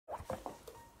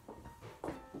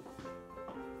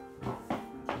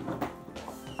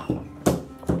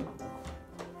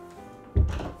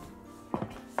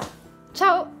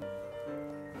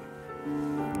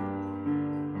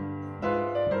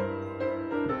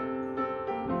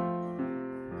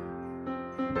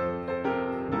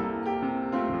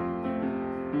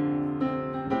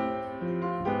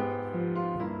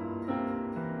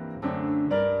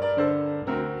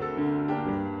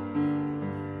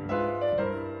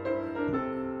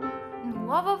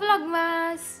nuovo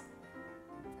Vlogmas!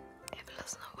 E ve lo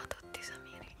snovo a tutti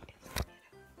Samiri e Samire.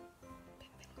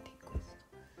 Benvenuti in questo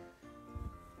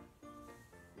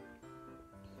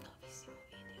nuovissimo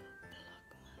video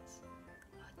Vlogmas.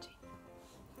 Oggi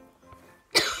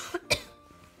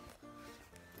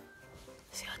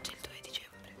sì, oggi è il 2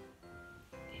 dicembre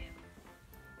e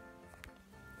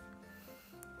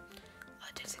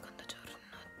oggi è il secondo giorno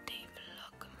dei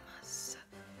Vlogmas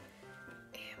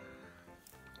e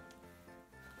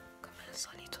come al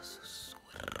solito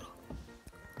sussurro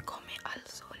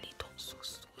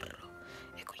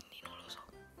e quindi non lo so,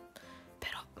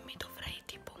 però mi dovrei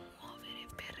tipo muovere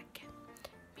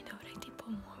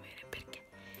perché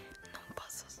non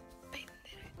posso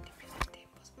spendere di più del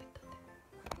tempo. Aspettate,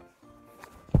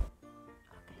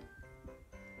 ok,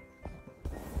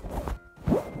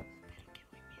 spero che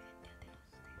voi mi sentiate lo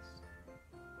stesso.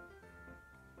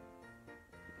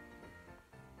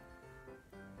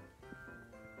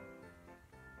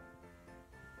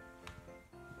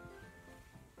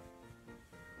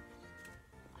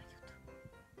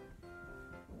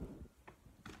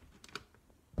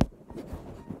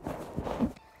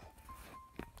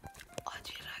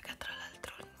 Oggi raga, tra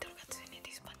l'altro l'interrogazione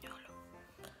di spagnolo,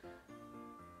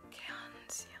 che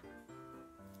ansia.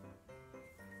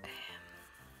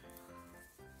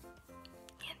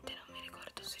 Niente, non mi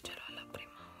ricordo se ce l'ho alla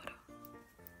prima ora.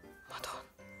 Madonna,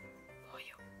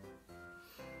 muoio.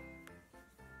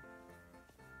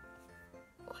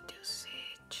 Oddio, se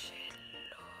ce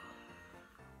l'ho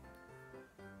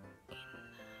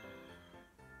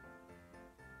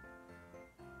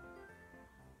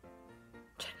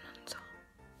cioè non so,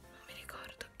 non mi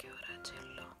ricordo che ora ce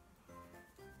l'ho,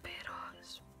 però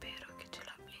spero che ce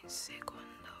l'abbia in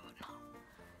seconda ora, no,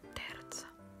 terza,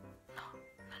 no,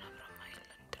 non avrò mai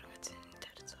l'interrogazione in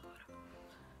terza ora,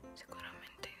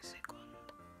 sicuramente in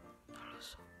seconda, non lo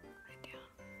so, vediamo,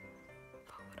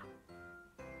 paura.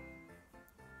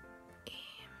 E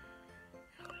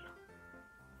nulla,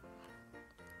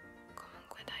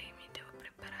 comunque dai, mi devo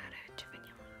preparare, ci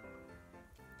vediamo dopo.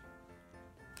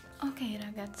 Ok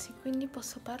ragazzi, quindi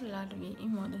posso parlarvi in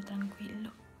modo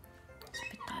tranquillo.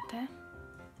 Aspettate.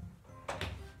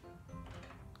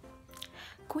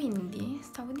 Quindi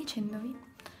stavo dicendovi,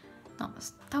 no,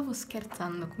 stavo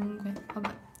scherzando, comunque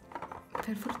vabbè,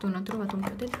 per fortuna ho trovato un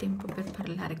po' del tempo per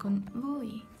parlare con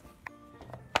voi,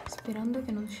 sperando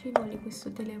che non scivoli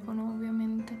questo telefono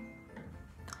ovviamente.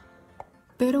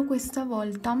 Però questa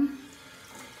volta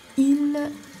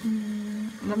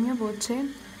la mia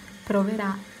voce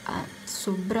proverà a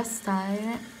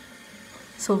sovrastare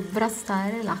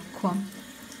l'acqua.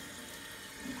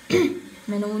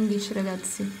 Meno 11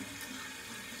 ragazzi.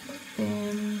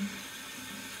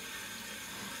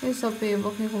 Io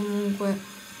sapevo che comunque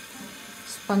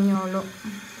spagnolo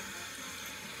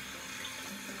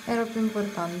era più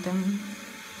importante,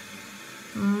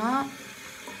 ma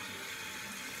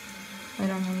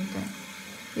veramente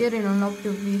ieri non l'ho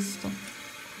più visto.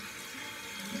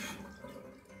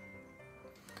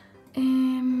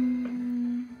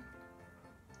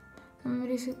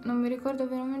 Non mi ricordo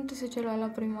veramente se ce l'ho alla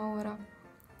prima ora.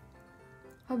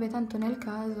 Vabbè, tanto nel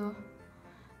caso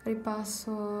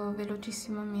ripasso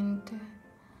velocissimamente.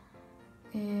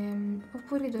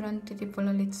 Oppure durante tipo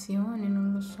la lezione,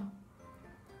 non lo so.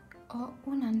 Ho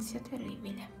un'ansia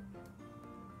terribile,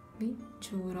 vi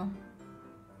giuro.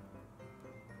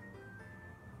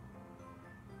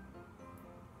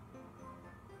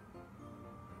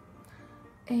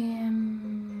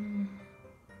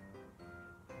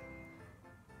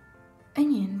 E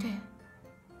niente,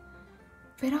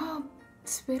 però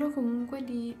spero comunque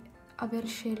di aver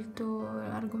scelto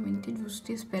argomenti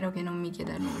giusti e spero che non mi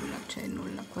chieda nulla, cioè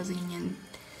nulla, quasi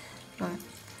niente. Vabbè,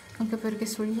 anche perché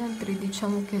sugli altri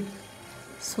diciamo che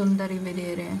sono da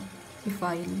rivedere i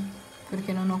file,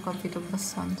 perché non ho capito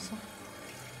abbastanza.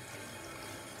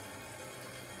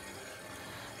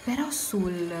 Però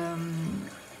sul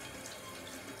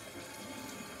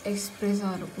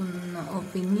espresare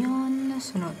un'opinione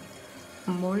sono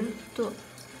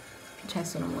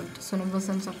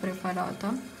abbastanza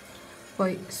preparata.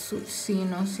 Poi su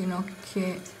sino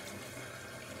che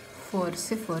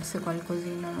forse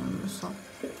qualcosina, non lo so,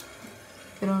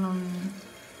 però non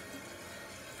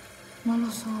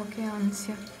lo so, che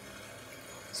ansia.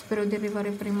 Spero di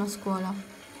arrivare prima a scuola,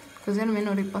 così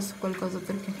almeno ripasso qualcosa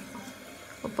perché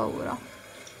ho paura.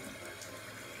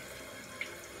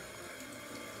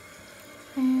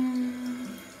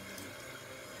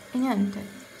 E niente,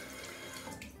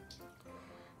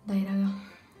 dai raga,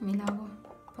 mi lavo,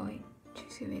 poi ci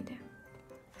si vede.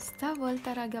 Stavo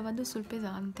volta, raga, vado sul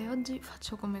pesante. Oggi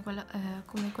faccio come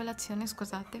colazione,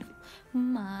 scusate,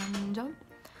 mangio.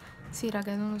 Sì,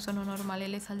 raga, non sono normale,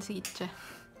 le salsicce.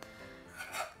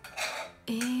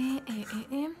 E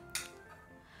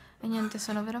niente,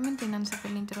 sono veramente in ansia per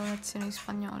l'interrogazione di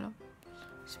spagnolo.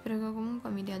 Spero che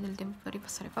comunque mi dia del tempo per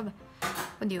ripassare. Vabbè,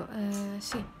 oddio,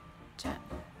 sì, cioè,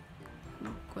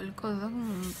 qualcosa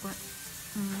comunque.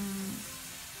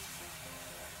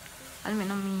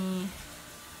 Almeno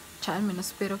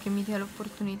spero che mi dia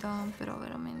l'opportunità, però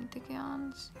veramente che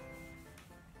ansia.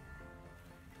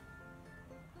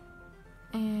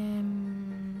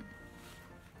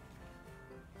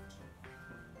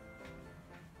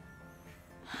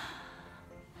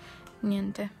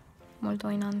 Niente, molto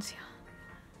in ansia.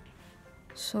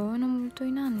 Sono molto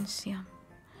in ansia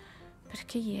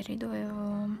perché ieri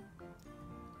dovevo...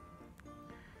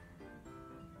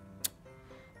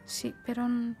 Sì, però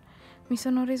mi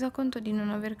sono resa conto di non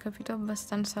aver capito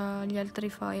abbastanza gli altri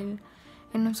file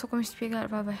e non so come spiegare,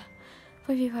 vabbè.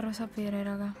 Poi vi farò sapere,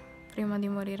 raga, prima di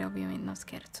morire, ovviamente, no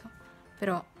scherzo,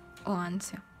 però ho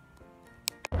ansia.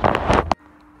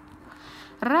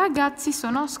 Ragazzi,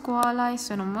 sono a scuola e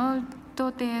sono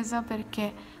molto tesa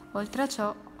perché oltre a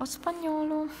ciò ho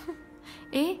spagnolo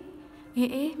e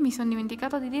mi sono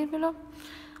dimenticata di dirvelo,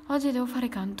 oggi devo fare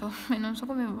canto e non so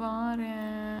come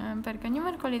fare perché ogni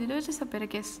mercoledì dovete sapere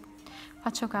che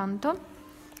faccio canto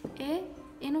e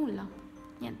nulla,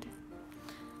 niente.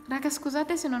 Raga,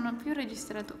 scusate se non ho più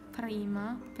registrato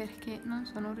prima perché non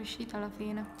sono riuscita alla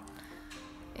fine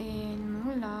e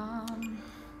nulla.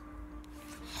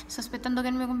 Sto aspettando che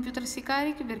il mio computer si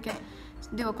carichi perché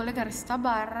devo collegare sta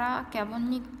barra che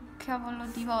ogni cavolo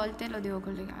di volte lo devo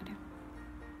collegare.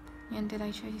 Niente,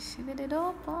 dai, ci si vede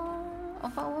dopo. Ho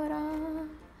paura.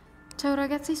 Ciao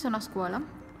ragazzi, sono a scuola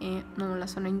e nulla,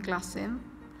 sono in classe.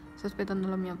 Sto aspettando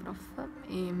la mia prof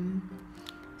e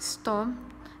sto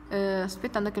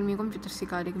aspettando che il mio computer si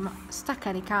carichi, ma sta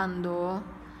caricando?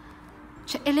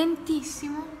 Cioè, è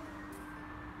lentissimo.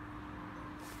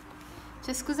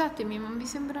 Cioè, scusatemi, ma mi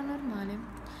sembra normale.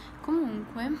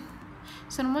 Comunque,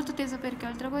 sono molto tesa perché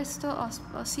oltre a questo ho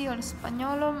lo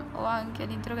spagnolo, ho anche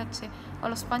l'interrogazione, ho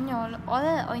lo spagnolo,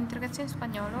 ho interrogazione in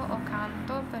spagnolo, ho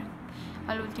canto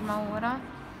all'ultima ora,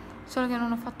 solo che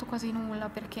non ho fatto quasi nulla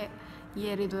perché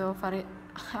ieri dovevo fare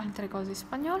altre cose in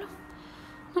spagnolo,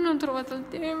 ma non ho trovato il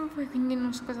tempo e quindi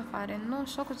non so cosa fare, non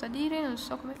so cosa dire, non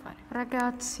so come fare.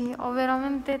 Ragazzi, ho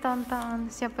veramente tanta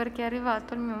ansia perché è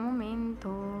arrivato il mio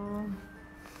momento.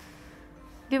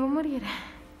 Devo morire.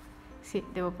 Sì,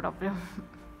 devo proprio.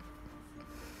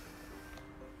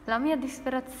 La mia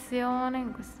disperazione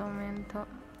in questo momento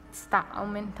sta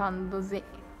aumentando. Sì.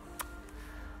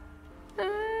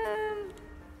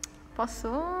 Posso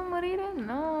morire?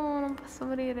 No, non posso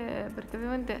morire perché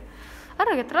ovviamente...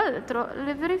 Allora che tra l'altro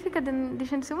le verifiche di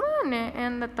scienze umane è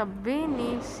andata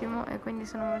benissimo e quindi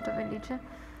sono molto felice.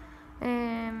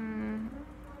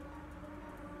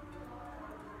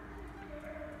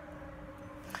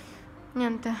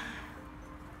 Niente.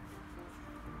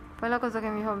 Poi la cosa che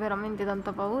mi fa veramente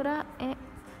tanta paura è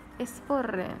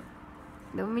esporre.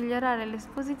 Devo migliorare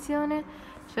l'esposizione,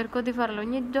 cerco di farlo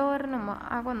ogni giorno, ma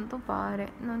a quanto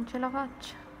pare non ce la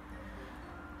faccio.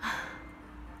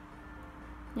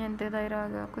 Niente, dai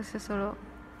raga, questa è solo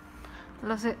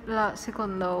la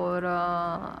seconda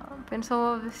ora.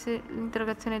 Pensavo avessi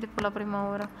l'interrogazione tipo la prima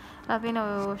ora. Alla fine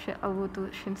avevo avuto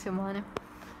scienze umane.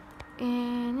 E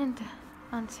niente,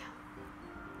 ansia.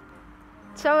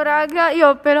 Ciao raga, io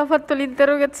ho appena fatto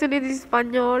l'interrogazione di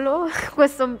spagnolo.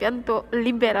 Questo è un pianto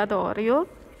liberatorio.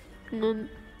 Non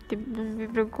vi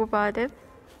preoccupate.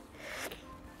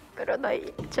 Però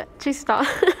dai, cioè, ci sta.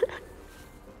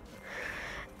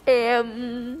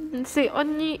 E sì,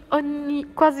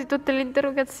 quasi tutte le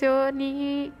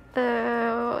interrogazioni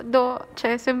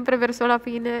cioè sempre verso la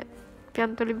fine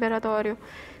pianto liberatorio.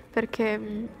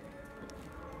 Perché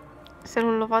se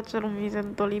non lo faccio non mi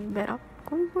sento libera.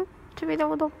 Comunque ci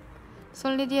vediamo dopo.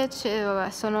 Sono le 10, vabbè,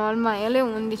 sono ormai alle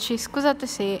 11. Scusate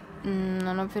se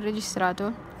non ho più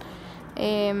registrato.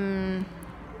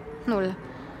 Nulla.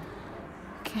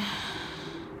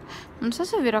 Non so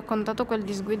se vi ho raccontato quel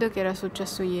disguido che era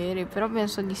successo ieri, però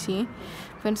penso di sì.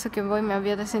 Penso che voi mi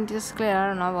abbiate sentito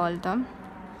sclerare una volta.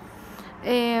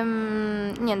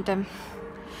 Niente.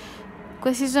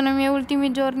 Questi sono i miei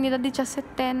ultimi giorni da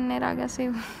 17enne, raga, sì.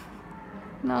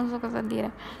 Non so cosa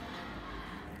dire.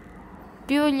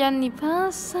 Più gli anni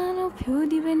passano, più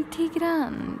diventi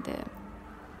grande.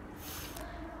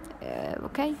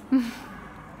 Ok?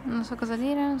 Non so cosa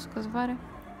dire, non so cosa fare.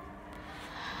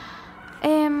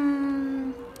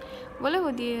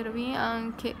 Volevo dirvi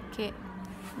anche che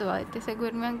dovete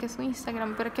seguirmi anche su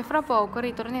Instagram, perché fra poco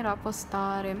ritornerò a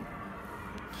postare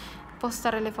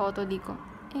le foto, dico.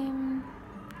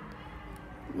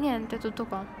 Niente, tutto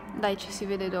qua. Dai, ci si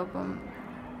vede dopo.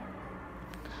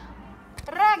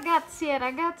 Ragazzi e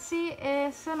ragazzi,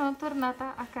 sono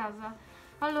tornata a casa.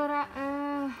 Allora,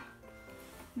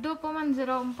 dopo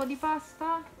mangerò un po' di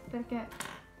pasta, perché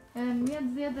mia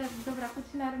zia dovrà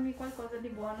cucinarmi qualcosa di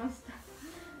buono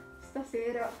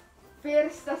stasera,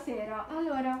 per stasera.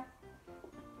 Allora,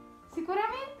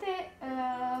 sicuramente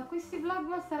questi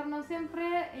vlog saranno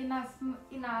sempre in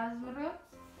ASMR,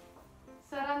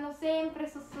 saranno sempre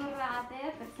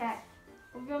sussurrate, perché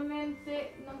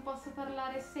ovviamente non posso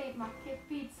parlare ma che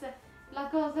pizza, la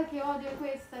cosa che odio è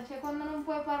questa, cioè quando non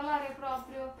puoi parlare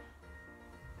proprio,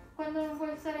 quando non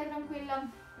puoi stare tranquilla,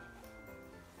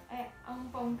 è un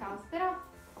po' un caos, però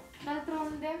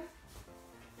d'altronde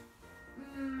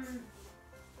i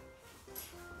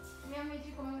miei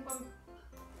amici comunque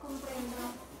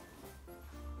comprendono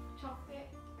ciò che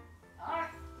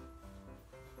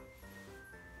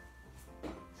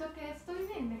sto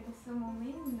vivendo in questo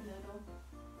momento.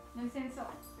 Nel senso,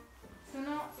 se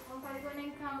no con fare con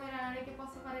in camera non è che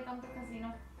posso fare tanto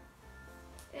casino.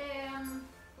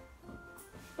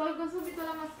 Tolgo subito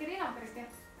la mascherina, perché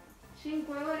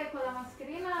 5 ore con la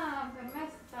mascherina per me è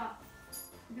stata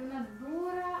di una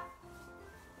dura,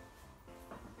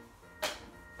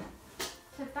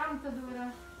 cioè tanto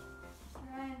dura,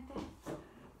 veramente.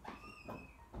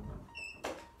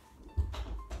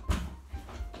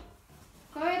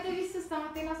 Come avete visto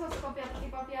stamattina sono scoppiata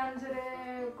tipo a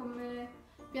piangere come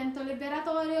pianto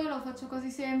Liberatorio, lo faccio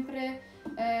quasi sempre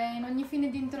in ogni fine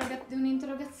di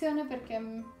un'interrogazione, perché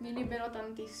mi libero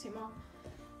tantissimo.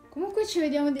 Comunque ci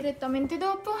vediamo direttamente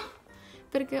dopo,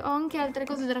 perché ho anche altre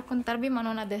cose da raccontarvi, ma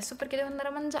non adesso, perché devo andare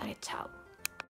a mangiare. Ciao!